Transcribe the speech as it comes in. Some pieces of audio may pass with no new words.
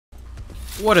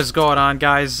What is going on,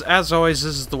 guys? As always,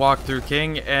 this is the Walkthrough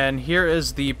King, and here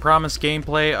is the promised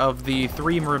gameplay of the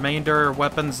 3 remainder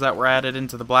weapons that were added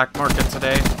into the black market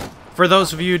today. For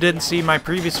those of you who didn't see my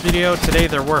previous video, today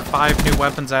there were 5 new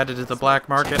weapons added to the black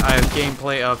market. I have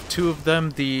gameplay of 2 of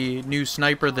them, the new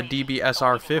sniper, the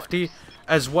R70,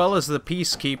 as well as the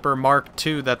Peacekeeper Mark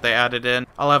II that they added in.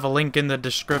 I'll have a link in the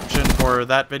description for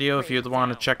that video if you'd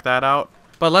want to check that out.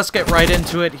 But let's get right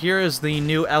into it. Here is the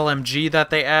new LMG that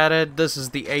they added. This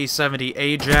is the R70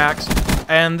 Ajax.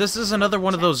 And this is another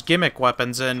one of those gimmick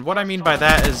weapons. And what I mean by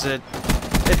that is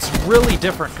it's really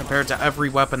different compared to every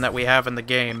weapon that we have in the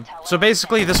game. So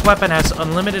basically, this weapon has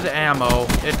unlimited ammo.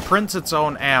 It prints its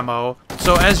own ammo.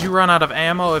 So as you run out of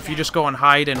ammo, if you just go and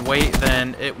hide and wait,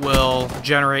 then it will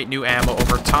generate new ammo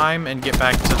over time and get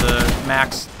back to the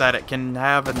max that it can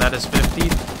have, and that is 50.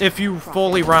 If you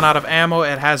fully run out of ammo,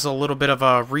 it has a little bit of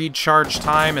a recharge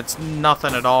time. It's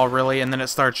nothing at all, really, and then it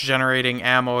starts generating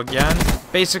ammo again.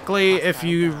 Basically, if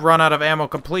you run out of ammo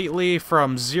completely,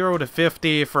 from 0 to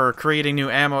 50 for creating new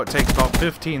ammo, it takes about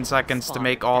 15 seconds to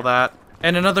make all that.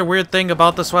 And another weird thing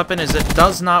about this weapon is it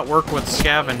does not work with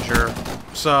Scavenger.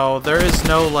 So there is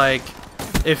no, like,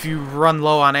 if you run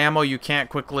low on ammo, you can't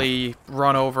quickly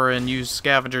run over and use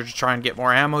Scavenger to try and get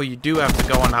more ammo. You do have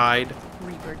to go and hide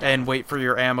and wait for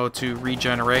your ammo to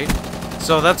regenerate.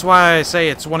 So that's why I say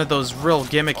it's one of those real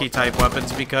gimmicky type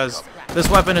weapons, because this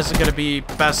weapon isn't going to be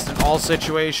best in all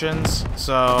situations.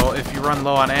 So if you run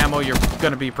low on ammo, you're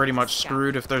going to be pretty much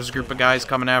screwed if there's a group of guys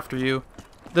coming after you.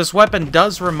 This weapon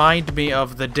does remind me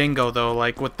of the Dingo, though,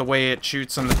 like with the way it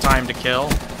shoots and the time to kill.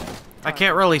 I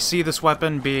can't really see this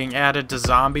weapon being added to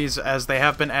zombies, as they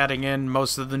have been adding in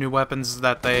most of the new weapons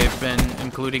that they've been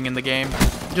including in the game.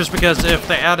 Just because if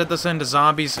they added this into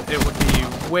zombies, it would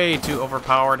be way too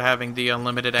overpowered having the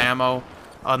unlimited ammo.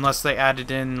 Unless they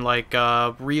added in, like,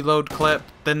 a reload clip,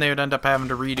 then they would end up having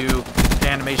to redo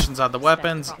animations on the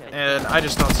weapons, and I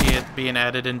just don't see it being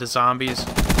added into zombies.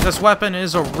 This weapon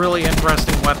is a really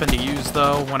interesting weapon to use,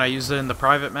 though, when I use it in the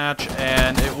private match,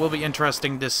 and it will be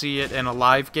interesting to see it in a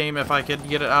live game if I could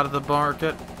get it out of the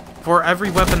market. For every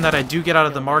weapon that I do get out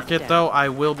of the market, though, I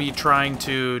will be trying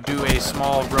to do a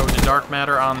small road to dark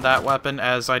matter on that weapon,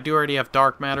 as I do already have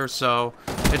dark matter, so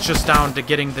it's just down to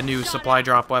getting the new supply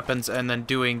drop weapons and then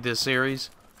doing this series.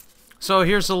 So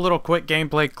here's a little quick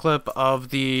gameplay clip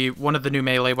of one of the new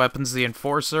melee weapons, the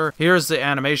Enforcer. Here's the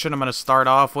animation I'm going to start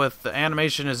off with. The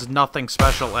animation is nothing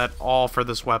special at all for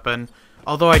this weapon,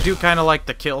 although I do kind of like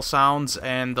the kill sounds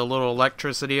and the little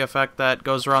electricity effect that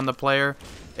goes around the player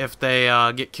if they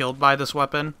get killed by this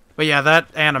weapon. But yeah,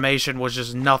 that animation was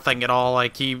just nothing at all.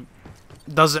 Like, he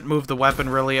doesn't move the weapon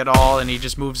really at all, and he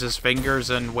just moves his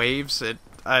fingers and waves.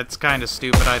 It's kind of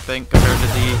stupid, I think, compared to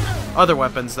the other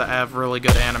weapons that have really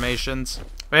good animations.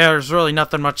 But yeah, there's really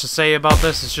nothing much to say about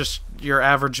this. It's just your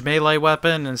average melee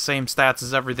weapon and same stats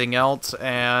as everything else,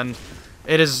 and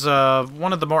it is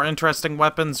one of the more interesting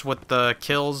weapons with the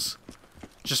kills,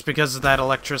 just because of that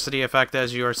electricity effect,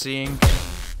 as you are seeing.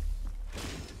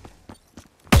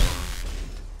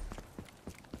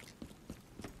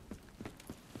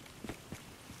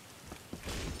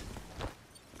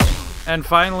 And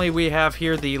finally, we have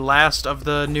here the last of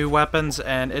the new weapons,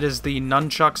 and it is the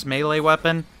Nunchucks melee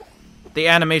weapon. The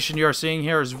animation you are seeing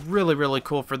here is really, really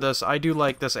cool for this. I do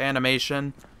like this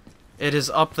animation. It is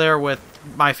up there with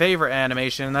my favorite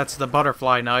animation, and that's the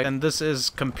butterfly knife. And this is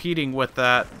competing with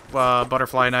that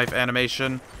butterfly knife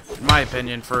animation, in my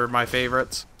opinion, for my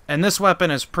favorites. And this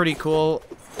weapon is pretty cool.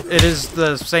 It is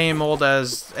the same old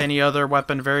as any other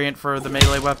weapon variant for the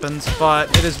melee weapons, but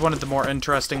it is one of the more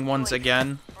interesting ones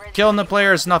again. Killing the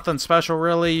player is nothing special,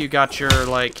 really. You got your,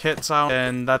 like, hit sound,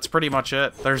 and that's pretty much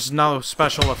it. There's no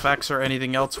special effects or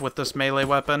anything else with this melee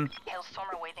weapon.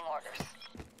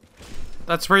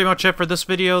 That's pretty much it for this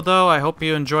video, though. I hope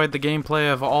you enjoyed the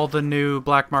gameplay of all the new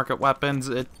black market weapons.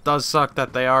 It does suck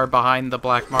that they are behind the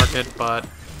black market, but,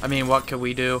 I mean, what can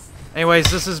we do?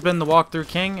 Anyways, this has been the Walkthrough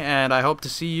King, and I hope to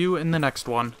see you in the next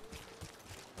one.